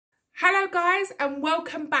Hello guys and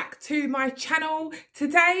welcome back to my channel.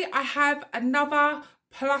 Today I have another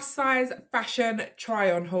plus size fashion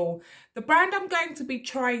try on haul. The brand I'm going to be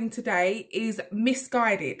trying today is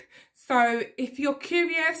Missguided. So if you're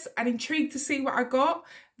curious and intrigued to see what I got,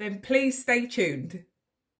 then please stay tuned.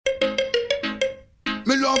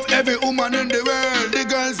 Me love every woman in the world. The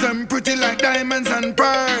girls them pretty like diamonds and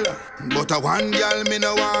pearl, but a one girl me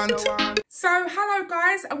no want. So hello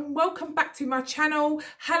guys and welcome back to my channel.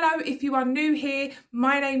 Hello if you are new here,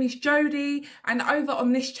 my name is Jodie and over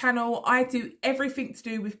on this channel I do everything to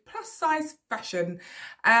do with plus size fashion.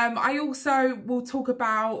 I also will talk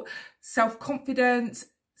about self-confidence,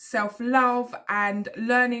 self-love and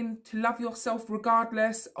learning to love yourself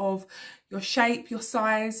regardless of your shape, your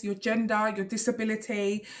size, your gender, your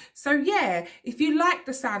disability. So yeah, if you like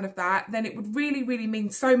the sound of that, then it would really mean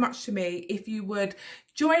so much to me if you would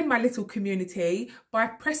join my little community by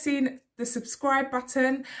pressing the subscribe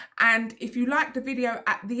button, and if you like the video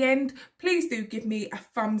at the end, please do give me a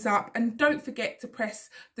thumbs up and don't forget to press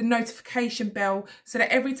the notification bell so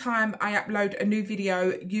that every time I upload a new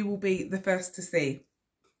video you will be the first to see.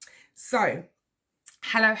 So,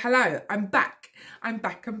 hello, I'm back.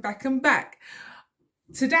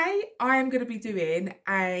 Today, I am going to be doing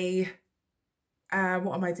a,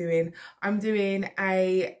 what am I doing? I'm doing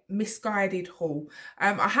a Missguided haul.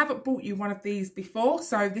 I haven't bought you one of these before,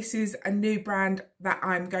 so this is a new brand that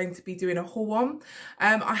I'm going to be doing a haul on.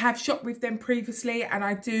 I have shopped with them previously and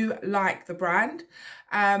I do like the brand.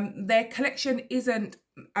 Their collection isn't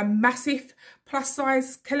a massive plus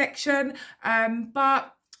size collection,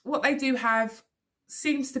 but what they do have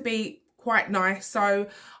seems to be quite nice, so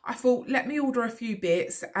I thought let me order a few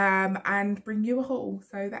bits and bring you a haul.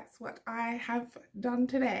 So that's what I have done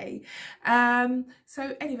today.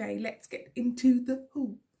 So anyway, let's get into the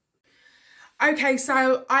haul. Okay,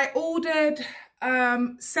 so I ordered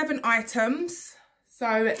 7 items.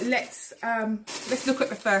 So let's look at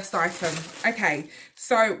the first item. Okay,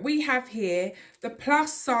 so we have here the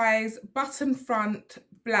plus size button front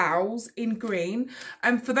blouse in green.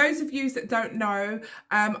 For those of you that don't know,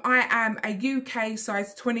 I am a UK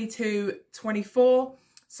size 22-24,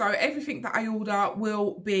 so everything that I order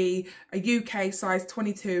will be a UK size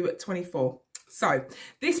 22-24. So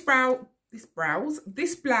this blouse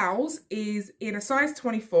is in a size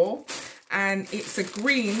 24 and it's a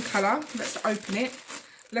green colour. Let's open it.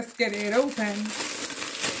 Let's get it open.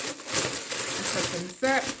 Let's open this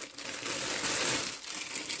up.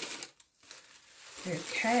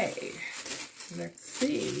 Okay, let's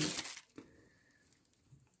see.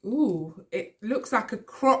 Ooh, it looks like a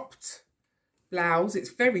cropped blouse.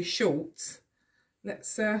 It's very short.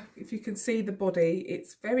 Let's if you can see the body,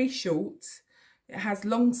 it's very short. It has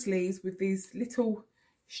long sleeves with these little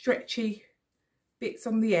stretchy bits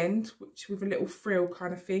on the end, which with a little frill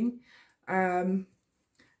kind of thing. And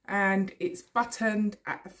it's buttoned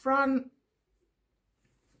at the front.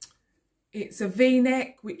 It's a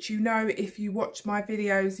V-neck, which you know, if you watch my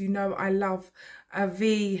videos, you know I love a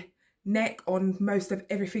V-neck on most of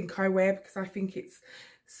everything I wear because I think it's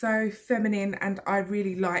so feminine and I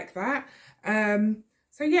really like that.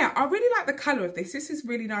 So yeah, I really like the colour of this. This is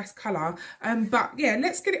really nice colour. But yeah,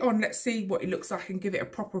 let's get it on. Let's see what it looks like and give it a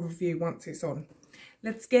proper review once it's on.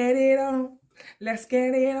 Let's get it on. Let's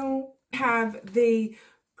get it on. We have the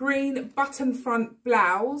green button front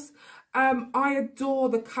blouse. I adore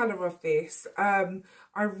the colour of this. I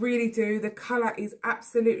really do. The colour is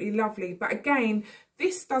absolutely lovely. But again,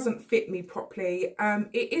 this doesn't fit me properly.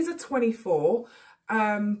 It is a 24,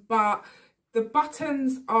 but the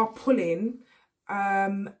buttons are pulling,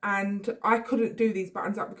 and I couldn't do these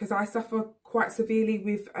buttons up because I suffer quite severely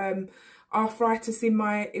with arthritis in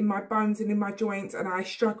my bones and in my joints, and I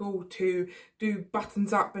struggle to do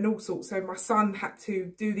buttons up and all sorts. So my son had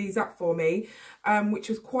to do these up for me, which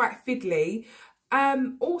was quite fiddly.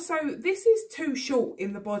 Also, this is too short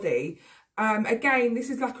in the body. Again, this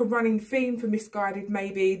is like a running theme for Missguided.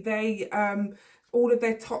 Maybe they all of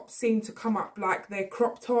their tops seem to come up like they're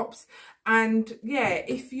crop tops, and yeah,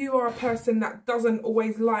 if you are a person that doesn't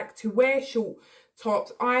always like to wear short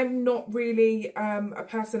tops, I'm not really a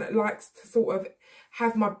person that likes to sort of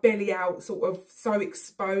have my belly out sort of so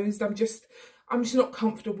exposed. I'm just not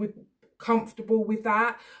comfortable with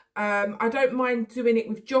that. I don't mind doing it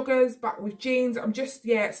with joggers, but with jeans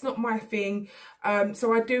yeah, it's not my thing.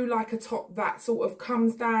 So I do like a top that sort of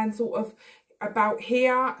comes down sort of about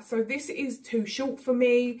here. So this is too short for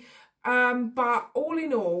me, but all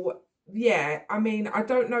in all, yeah, I mean, I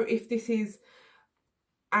don't know if this is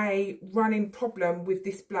a running problem with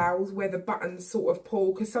this blouse where the buttons sort of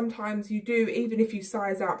pull, because sometimes you do, even if you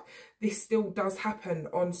size up, this still does happen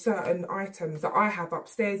on certain items that I have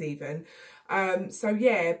upstairs even. So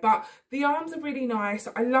yeah, but the arms are really nice.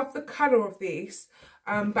 I love the colour of this,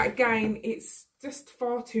 but again, it's just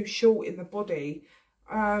far too short in the body.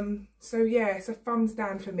 So yeah, it's a thumbs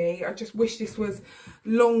down for me. I just wish this was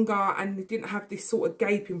longer and it didn't have this sort of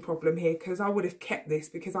gaping problem here, because I would have kept this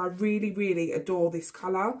because I really, really adore this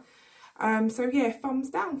colour. So yeah, thumbs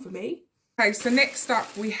down for me. Okay, so next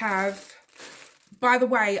up we have, by the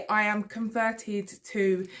way, I am converted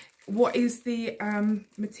to, what is the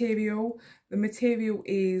material? The material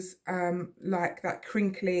is like that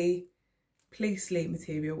crinkly Pleasley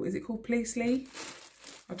material. Is it called Pleasley?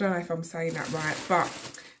 I don't know if I'm saying that right, but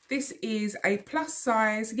this is a plus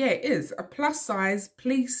size, yeah, it is a plus size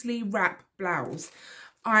Pleasley wrap blouse.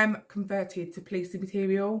 I'm converted to Pleasley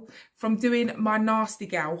material from doing my Nasty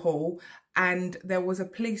Gal haul, and there was a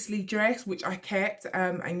Pleasley dress which I kept,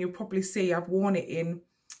 and you'll probably see I've worn it in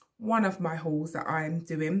one of my hauls that I'm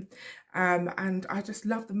doing, and I just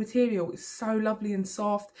love the material. It's so lovely and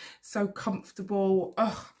soft, so comfortable.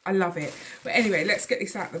 Oh, I love it. But anyway, let's get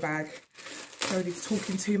this out of the bag. Sorry,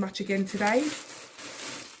 talking too much again today.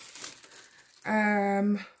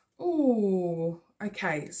 Oh,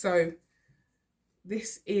 okay, so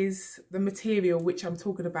this is the material which I'm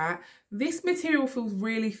talking about. This material feels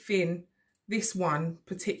really thin. This one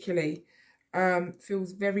particularly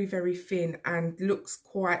feels very, very thin and looks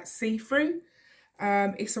quite see-through.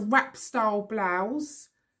 It's a wrap style blouse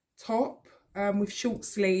top with short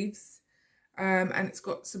sleeves. And it's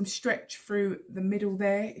got some stretch through the middle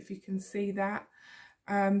there, if you can see that.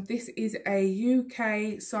 This is a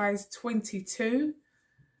UK size 22.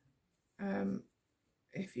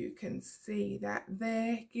 If you can see that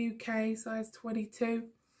there, UK size 22.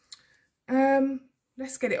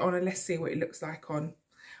 Let's get it on and let's see what it looks like on,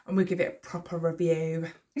 and we'll give it a proper review.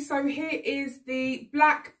 So here is the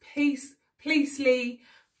black Pleasley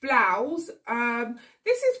blouse.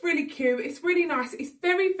 This is really cute. It's really nice. It's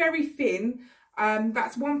very, very thin.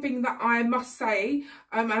 That's one thing that I must say,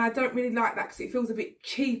 and I don't really like that because it feels a bit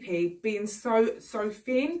cheapy being so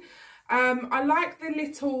thin. I like the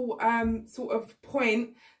little sort of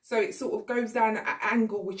point, so it sort of goes down at an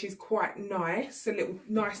angle, which is quite nice, a little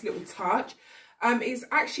nice little touch. It's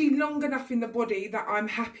actually long enough in the body that I'm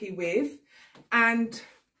happy with, and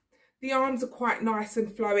the arms are quite nice and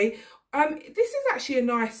flowy. This is actually a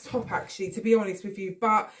nice top, actually, to be honest with you,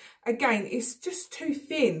 but again, it's just too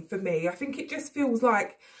thin for me. I think it just feels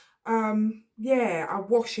like, yeah, I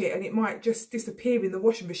wash it and it might just disappear in the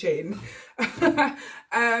washing machine.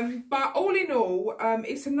 But all in all,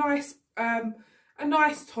 it's a nice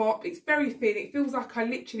top. It's very thin. It feels like I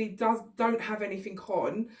literally don't have anything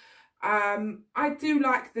on. I do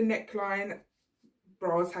like the neckline.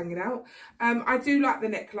 Bras hanging out. I do like the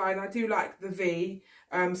neckline. I do like the V,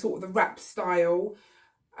 sort of the wrap style.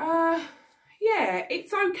 Yeah,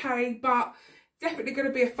 it's okay, but definitely going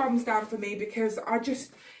to be a thumbs down for me, because I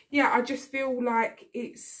just feel like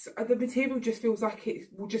it's, the material just feels like it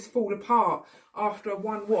will just fall apart after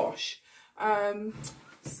one wash.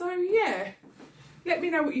 So yeah, let me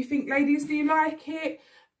know what you think, ladies. Do you like it?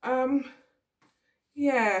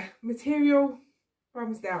 Yeah, material,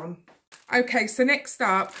 thumbs down. Okay, so next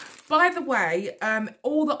up, by the way,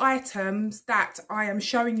 all the items that I am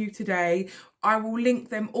showing you today, I will link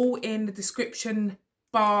them all in the description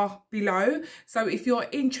bar below. So if you're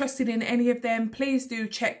interested in any of them, please do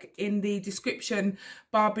check in the description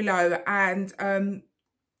bar below, and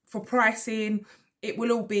for pricing, it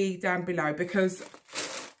will all be down below, because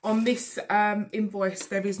on this invoice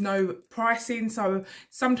there is no pricing. So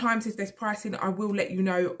sometimes if there's pricing, I will let you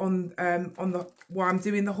know on the while I'm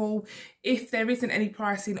doing the haul. If there isn't any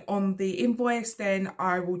pricing on the invoice, then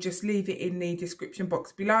I will just leave it in the description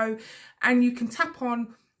box below, and you can tap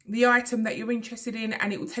on the item that you're interested in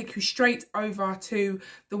and it will take you straight over to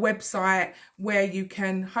the website, where you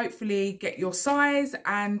can hopefully get your size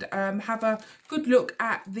and have a good look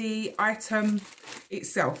at the item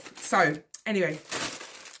itself. So anyway,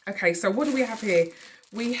 okay, so what do we have here?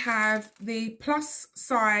 We have the plus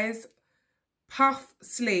size puff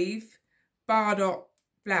sleeve Bardot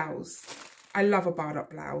blouse. I love a Bardot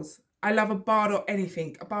blouse. I love a Bardot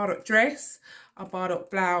anything, a Bardot dress, a Bardot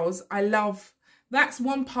blouse. I love, that's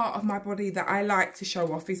one part of my body that I like to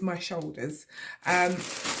show off, is my shoulders.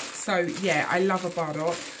 So yeah, I love a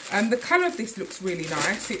Bardot. The colour of this looks really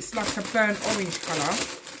nice. It's like a burnt orange colour.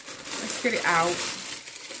 Let's get it out.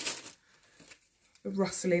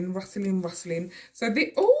 Rustling. So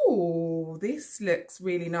oh, this looks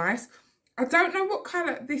really nice. I don't know what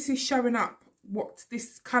colour this is showing up what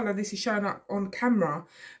this colour this is showing up on camera,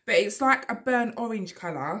 but it's like a burnt orange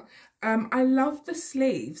colour. I love the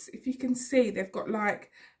sleeves. If you can see, they've got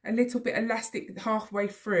like a little bit elastic halfway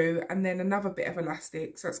through and then another bit of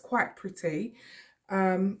elastic, so it's quite pretty.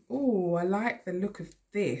 Oh, I like the look of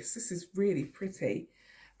this. This is really pretty.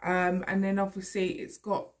 And then obviously it's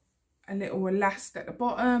got a little elastic at the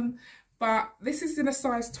bottom, but this is in a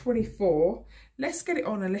size 24. Let's get it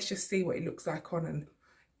on and let's just see what it looks like on and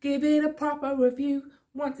give it a proper review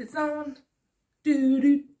once it's on.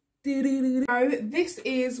 So this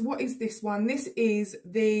is, what is this one? This is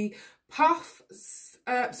the puff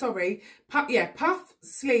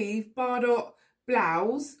sleeve Bardot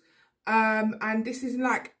blouse. And this is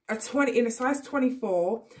like in a size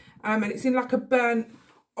 24, and it's in like a burnt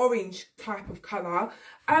orange type of colour.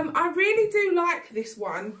 I really do like this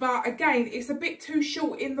one, but again, it's a bit too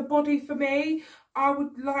short in the body for me. I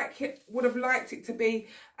would have liked it to be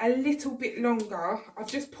a little bit longer. I've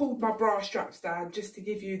just pulled my bra straps down just to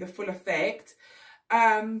give you the full effect.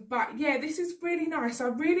 But yeah, this is really nice. I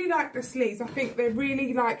really like the sleeves. I think they're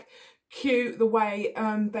really like cute the way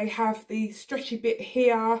they have the stretchy bit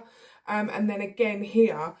here, and then again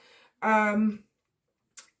here.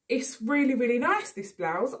 It's really, really nice, this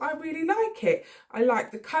blouse. I really like it. I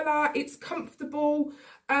like the colour. It's comfortable.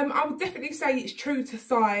 I would definitely say it's true to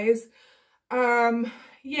size. But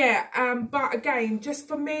again, just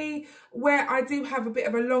for me, where I do have a bit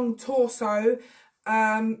of a long torso,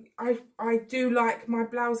 I do like my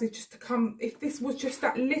blouses just to come, if this was just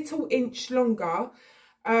that little inch longer,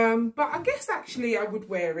 but I guess actually I would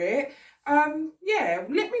wear it. Yeah,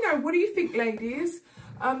 let me know, what do you think, ladies?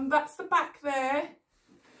 That's the back there.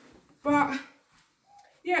 But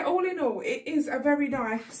yeah, all in all, it is a very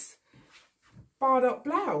nice Bardot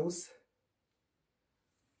blouse.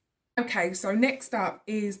 Okay, so next up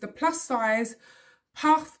is the plus size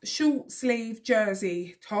puff short sleeve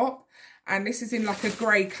jersey top, and this is in like a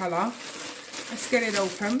grey colour. Let's get it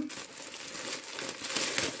open,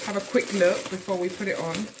 have a quick look before we put it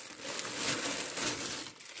on.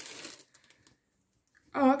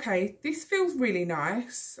 Oh, okay, this feels really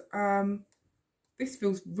nice. This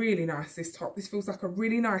feels really nice, this top. This feels like a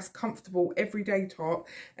really nice, comfortable, everyday top.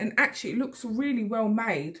 And actually, it looks really well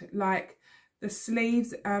made. Like, the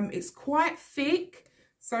sleeves, it's quite thick.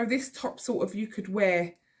 So this top sort of you could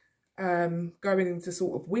wear going into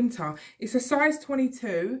sort of winter. It's a size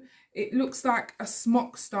 22. It looks like a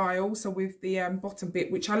smock style, so with the bottom bit,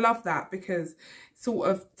 which I love that because it's sort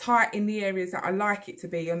of tight in the areas that I like it to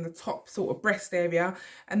be, on the top sort of breast area,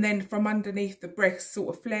 and then from underneath the breast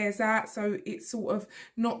sort of flares out, so it's sort of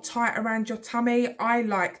not tight around your tummy. I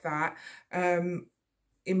like that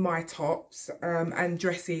in my tops and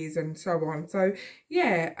dresses and so on. So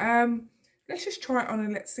yeah, let's just try it on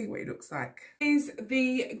and let's see what it looks like. Is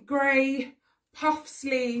the grey puff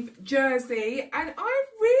sleeve jersey, and I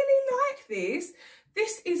really like this.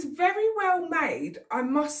 This is very well made, I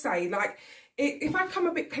must say. Like, if I come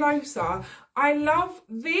a bit closer, I love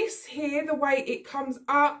this here, the way it comes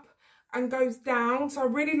up and goes down. So I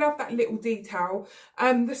really love that little detail.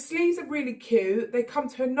 The sleeves are really cute. They come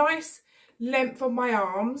to a nice length on my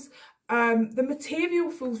arms. The material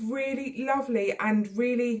feels really lovely and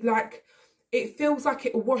really like, it feels like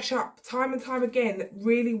it will wash up time and time again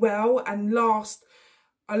really well and last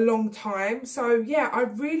a long time. So yeah, I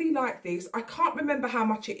really like this. I can't remember how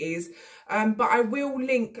much it is, but I will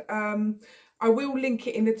link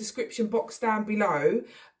it in the description box down below.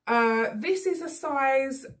 This is a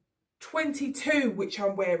size 22 which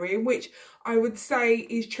I'm wearing, which I would say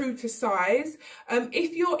is true to size.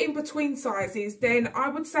 If you're in between sizes, then I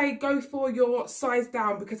would say go for your size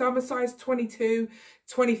down, because I'm a size 22,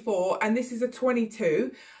 24, and this is a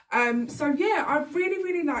 22. So yeah, I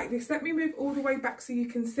really like this. Let me move all the way back so you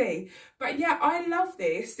can see. But yeah, I love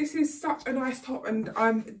this. This is such a nice top, and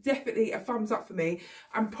definitely a thumbs up for me,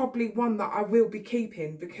 and probably one that I will be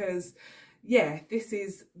keeping, because yeah, this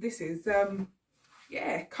is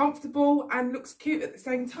yeah, comfortable and looks cute at the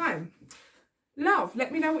same time. Love.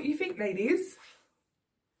 Let me know what you think, ladies.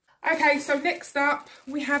 Okay, so next up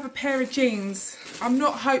we have a pair of jeans. I'm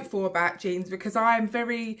not hopeful about jeans because I am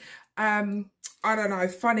very I don't know,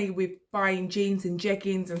 funny with buying jeans and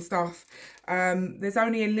jeggings and stuff. There's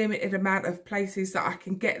only a limited amount of places that I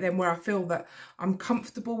can get them where I feel that I'm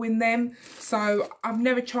comfortable in them. So I've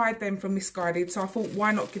never tried them from Missguided, so I thought,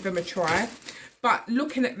 why not give them a try? But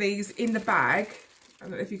looking at these in the bag, I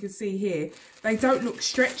don't know if you can see here, they don't look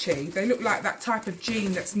stretchy. They look like that type of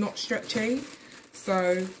jean that's not stretchy.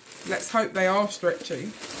 So let's hope they are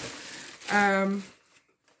stretchy.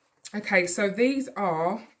 Okay, so these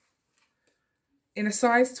are in a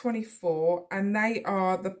size 24, and they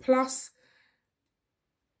are the plus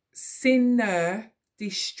Sinner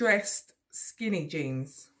Distressed Skinny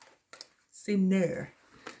Jeans. Sinner.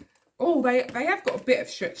 Oh, they have got a bit of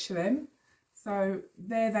stretch to them. So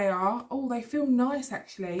there they are. Oh, they feel nice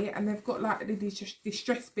actually. And they've got like the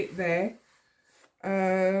distress bit there.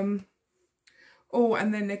 Oh,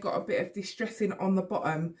 and then they've got a bit of distressing on the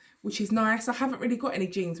bottom, which is nice. I haven't really got any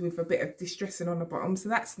jeans with a bit of distressing on the bottom, so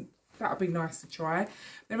that'll be nice to try.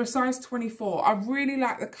 They're a size 24. I really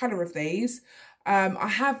like the colour of these.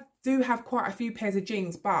 I do have quite a few pairs of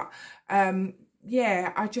jeans, but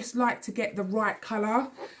yeah, I just like to get the right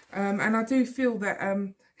colour. And I do feel that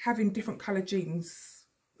having different colour jeans,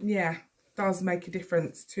 yeah, does make a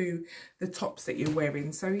difference to the tops that you're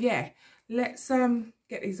wearing. So yeah, let's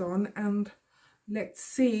get these on and let's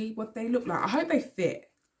see what they look like. I hope they fit.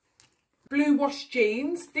 Blue wash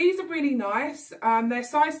jeans. These are really nice. They're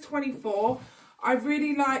size 24. I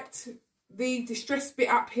really liked the distress bit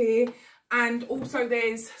up here, and also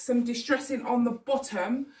there's some distressing on the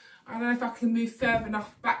bottom. I don't know if I can move further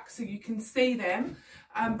enough back so you can see them.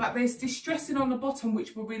 But there's distressing on the bottom,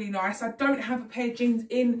 which were really nice. I don't have a pair of jeans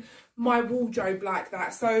in my wardrobe like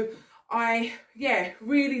that. So I, yeah,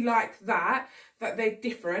 really like that they're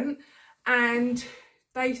different. And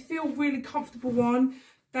they feel really comfortable on.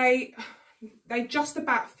 They just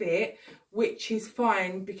about fit, which is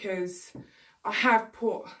fine because I have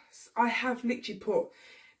literally put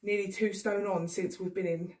nearly 2 stone on since we've been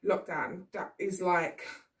in lockdown. That is like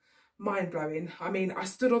mind-blowing. I mean, I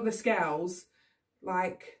stood on the scales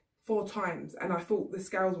like 4 times and I thought the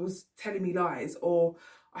scales was telling me lies, or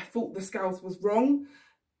I thought the scales was wrong.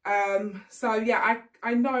 So yeah,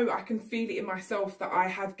 I know I can feel it in myself that I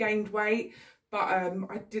have gained weight, but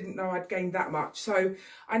I didn't know I'd gained that much. So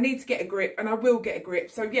I need to get a grip, and I will get a grip.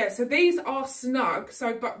 So yeah, so these are snug,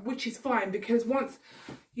 so but which is fine, because once,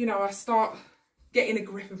 you know, I start getting a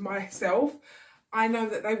grip of myself, I know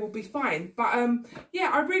that they will be fine. But yeah,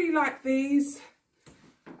 I really like these.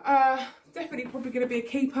 Definitely probably going to be a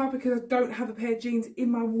keeper because I don't have a pair of jeans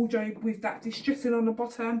in my wardrobe with that distressing on the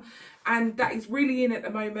bottom, and that is really in at the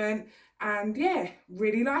moment. And yeah,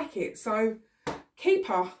 really like it. So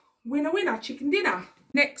keeper, winner winner, chicken dinner.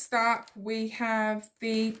 Next up we have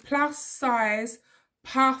the plus size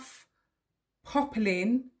puff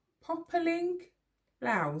poppling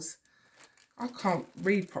blouse. I can't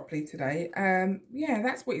read properly today. Yeah,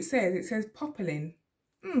 that's what it says. It says poppling.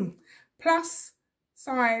 Plus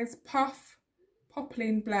size puff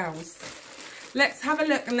poplin blouse. Let's have a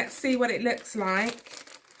look and let's see what it looks like.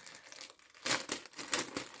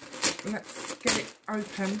 Let's get it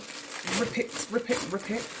open. Rip it, rip it, rip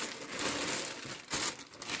it.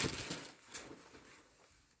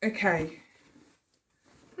 Okay.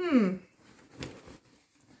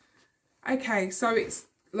 Okay, so it's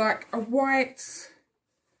like a white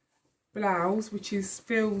blouse, which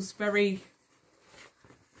feels very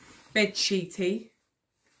bedsheety.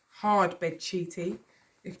 Hard bed sheety,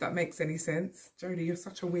 if that makes any sense. Jodie, you're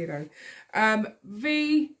such a weirdo. A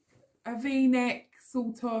V-neck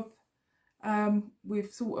sort of,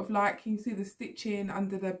 with sort of like, you can see the stitching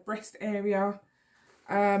under the breast area,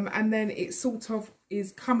 and then it sort of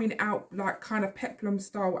is coming out like kind of peplum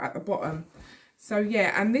style at the bottom. So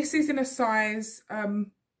yeah, and this is in a size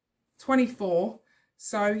 24.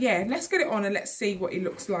 So yeah, let's get it on and let's see what it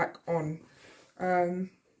looks like on.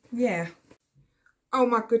 Yeah. Oh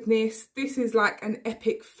my goodness, this is like an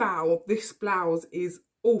epic foul. This blouse is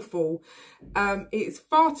awful. It's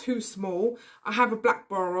far too small. I have a black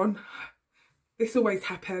bra on. This always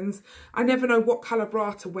happens. I never know what colour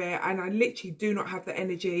bra to wear, and I literally do not have the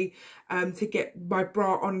energy to get my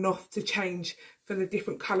bra on and off to change for the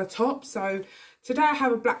different colour top. So today I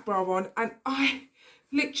have a black bra on, and I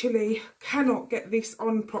literally cannot get this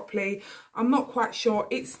on properly. I'm not quite sure.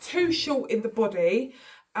 It's too short in the body,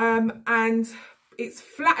 and it's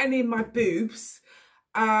flattening my boobs.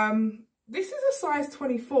 This is a size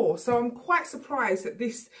 24, so I'm quite surprised that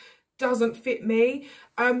this doesn't fit me.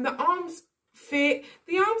 The arms fit.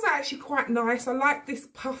 The arms are actually quite nice. I like this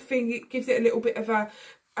puffing. It gives it a little bit of a,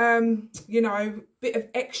 you know, bit of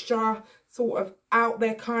extra sort of out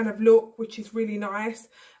there kind of look, which is really nice.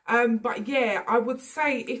 But yeah, I would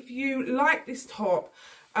say if you like this top,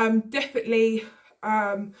 definitely,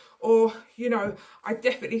 or, you know, I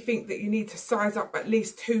definitely think that you need to size up at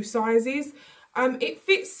least 2 sizes. It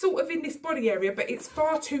fits sort of in this body area, but it's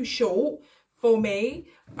far too short for me,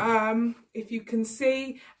 if you can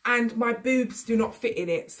see, and my boobs do not fit in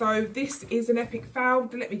it. So this is an epic fail.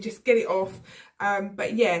 Let me just get it off.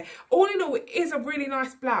 But yeah, all in all, it is a really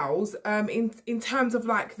nice blouse. In terms of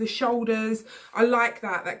like the shoulders, I like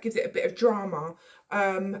that. That gives it a bit of drama.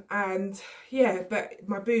 And yeah, but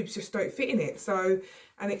my boobs just don't fit in it. So,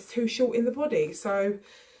 and it's too short in the body. So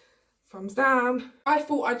thumbs down. I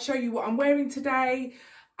thought I'd show you what I'm wearing today.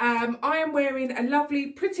 I am wearing a lovely,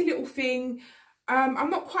 pretty little thing. I'm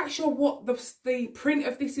not quite sure what the print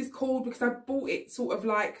of this is called because I bought it sort of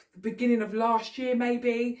like the beginning of last year,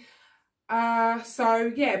 maybe.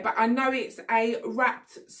 So yeah, but I know it's a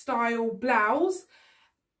wrapped style blouse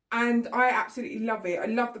and I absolutely love it. I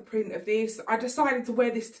love the print of this. I decided to wear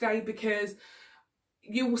this today because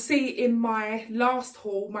you will see in my last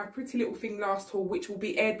haul, my Pretty Little Thing last haul, which will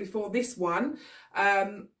be aired before this one,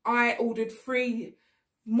 I ordered 3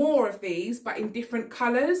 more of these, but in different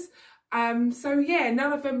colours. So yeah,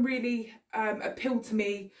 none of them really appeal to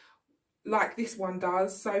me like this one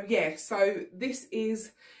does. So yeah, so this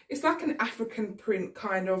is, it's like an African print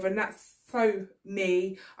kind of, and that's so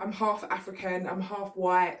me. I'm half African, I'm half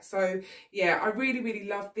white. So yeah, I really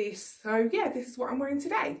love this. So yeah, this is what I'm wearing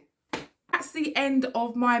today. That's the end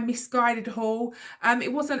of my Missguided haul.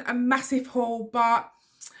 It wasn't a massive haul, but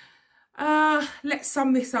let's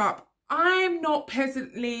sum this up. I'm not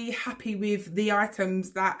pleasantly happy with the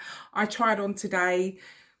items that I tried on today.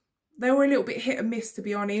 They were a little bit hit and miss, to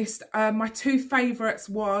be honest. My 2 favourites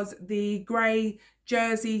was the grey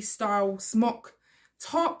jersey style smock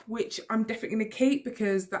top, which I'm definitely going to keep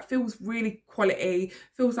because that feels really quality,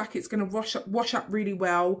 feels like it's going to wash up really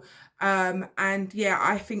well. And yeah,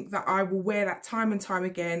 I think that I will wear that time and time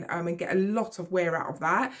again and get a lot of wear out of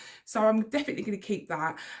that. So I'm definitely going to keep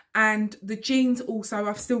that. And the jeans also,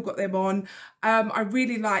 I've still got them on. I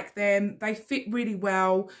really like them. They fit really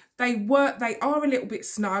well. They are a little bit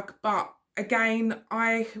snug, but again,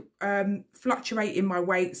 I fluctuate in my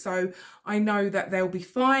weight, so I know that they'll be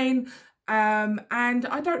fine. And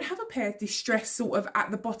I don't have a pair of distress sort of at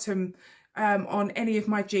the bottom on any of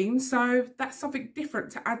my jeans, so that's something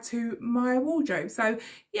different to add to my wardrobe. So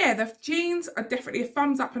yeah, the jeans are definitely a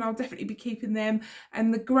thumbs up and I'll definitely be keeping them,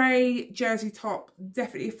 and the grey jersey top,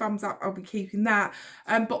 definitely a thumbs up, I'll be keeping that.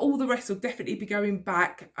 But all the rest will definitely be going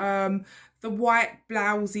back. The white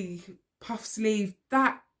blousey puff sleeve,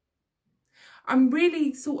 that I'm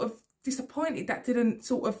really sort of disappointed that didn't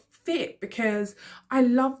sort of fit, because I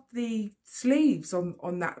love the sleeves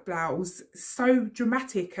on that blouse. So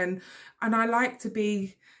dramatic, and I like to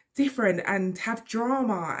be different and have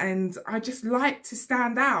drama, and I just like to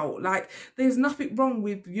stand out. Like, there's nothing wrong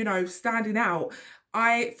with, you know, standing out.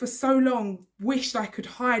 I for so long wished I could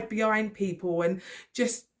hide behind people and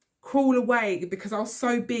just crawl away because I was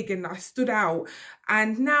so big and I stood out,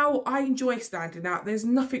 and now I enjoy standing out. There's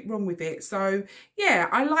nothing wrong with it. So yeah,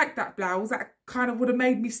 I like that blouse. That kind of would have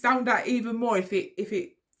made me stand out even more if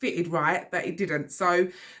it fitted right, but it didn't. So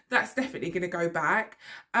that's definitely going to go back.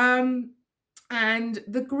 And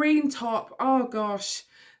the green top, oh gosh,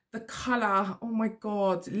 the colour, oh my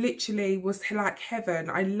god, literally was like heaven.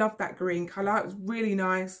 I love that green colour. It was really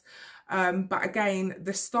nice. But again,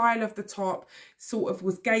 the style of the top sort of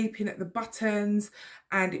was gaping at the buttons,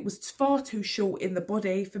 and it was far too short in the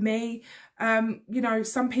body for me. You know,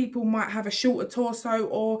 some people might have a shorter torso,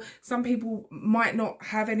 or some people might not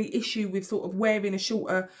have any issue with sort of wearing a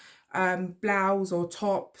shorter blouse or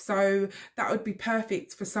top. So that would be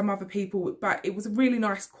perfect for some other people, but it was a really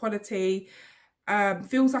nice quality.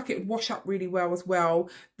 Feels like it would wash up really well as well.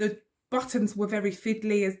 The buttons were very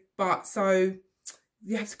fiddly, but so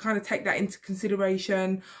you have to kind of take that into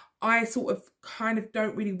consideration. I sort of kind of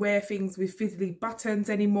don't really wear things with fiddly buttons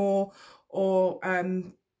anymore, or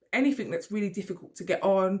anything that's really difficult to get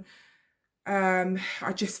on.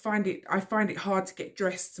 I just find it hard to get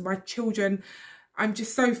dressed. My children, I'm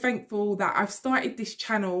just so thankful that I've started this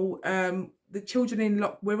channel. The children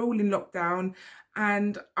we're all in lockdown,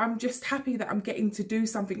 and I'm just happy that I'm getting to do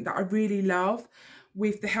something that I really love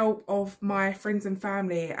with the help of my friends and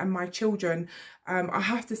family and my children. I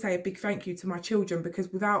have to say a big thank you to my children,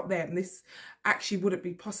 because without them this actually wouldn't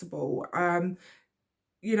be possible.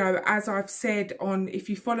 You know, as I've said, if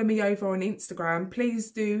you follow me over on Instagram,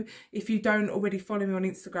 please do. If you don't already follow me on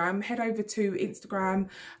Instagram, head over to Instagram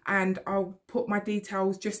and I'll put my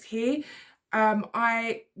details just here.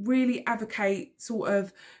 I really advocate sort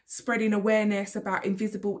of spreading awareness about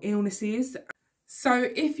invisible illnesses. So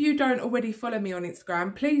if you don't already follow me on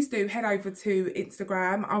Instagram, please do head over to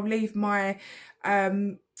Instagram. I'll leave my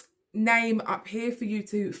name up here for you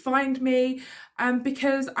to find me,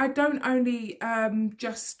 because I don't only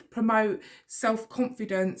just promote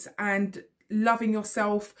self-confidence and loving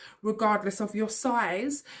yourself regardless of your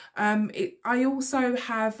size. I also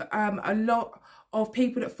have a lot of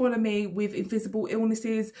people that follow me with invisible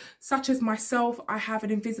illnesses, such as myself. I have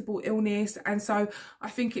an invisible illness, and so I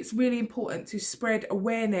think it's really important to spread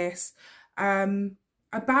awareness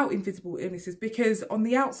about invisible illnesses, because on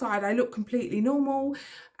the outside I look completely normal,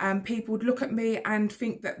 and people would look at me and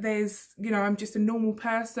think that there's, you know, I'm just a normal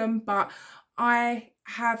person, but I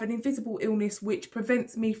have an invisible illness which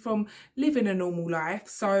prevents me from living a normal life.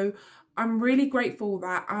 So I'm really grateful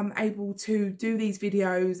that I'm able to do these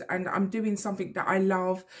videos and I'm doing something that I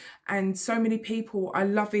love, and so many people are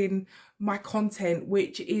loving my content,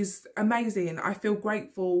 which is amazing. I feel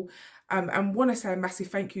grateful and want to say a massive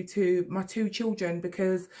thank you to my 2 children,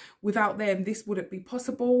 because without them this wouldn't be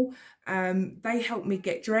possible. They helped me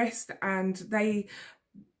get dressed, and they,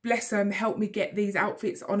 bless them, help me get these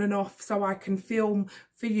outfits on and off so I can film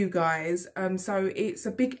for you guys. So it's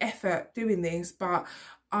a big effort doing this, but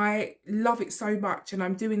I love it so much, and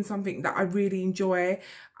I'm doing something that I really enjoy.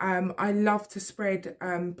 I love to spread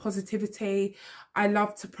positivity. I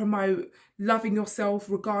love to promote loving yourself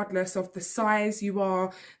regardless of the size you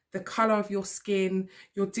are, the colour of your skin,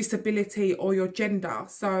 your disability or your gender.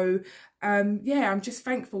 So yeah, I'm just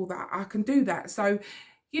thankful that I can do that. So,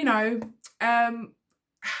 you know, I'm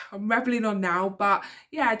rambling on now, but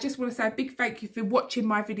yeah, I just want to say a big thank you for watching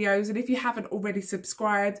my videos, and if you haven't already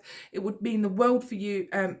subscribed, it would mean the world for you,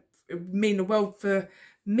 mean the world for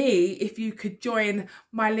me if you could join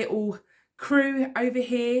my little crew over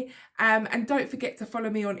here. And don't forget to follow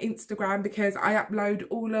me on Instagram, because I upload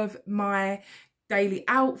all of my daily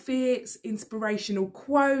outfits, inspirational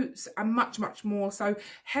quotes, and much more. So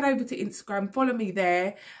head over to Instagram, follow me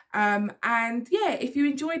there. And yeah, if you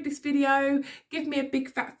enjoyed this video, give me a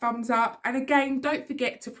big fat thumbs up, and again, don't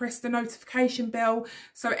forget to press the notification bell,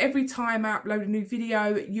 so every time I upload a new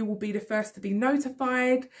video you will be the first to be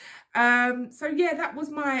notified. So yeah, that was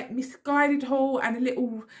my Missguided haul and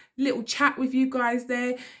a little chat with you guys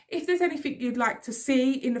there. If there's anything you'd like to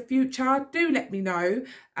see in the future, do let me know,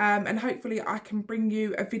 and hopefully I can bring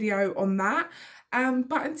you a video on that.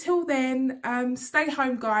 But until then, stay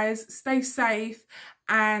home guys, stay safe,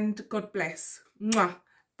 and God bless. Mwah.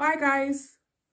 Bye guys.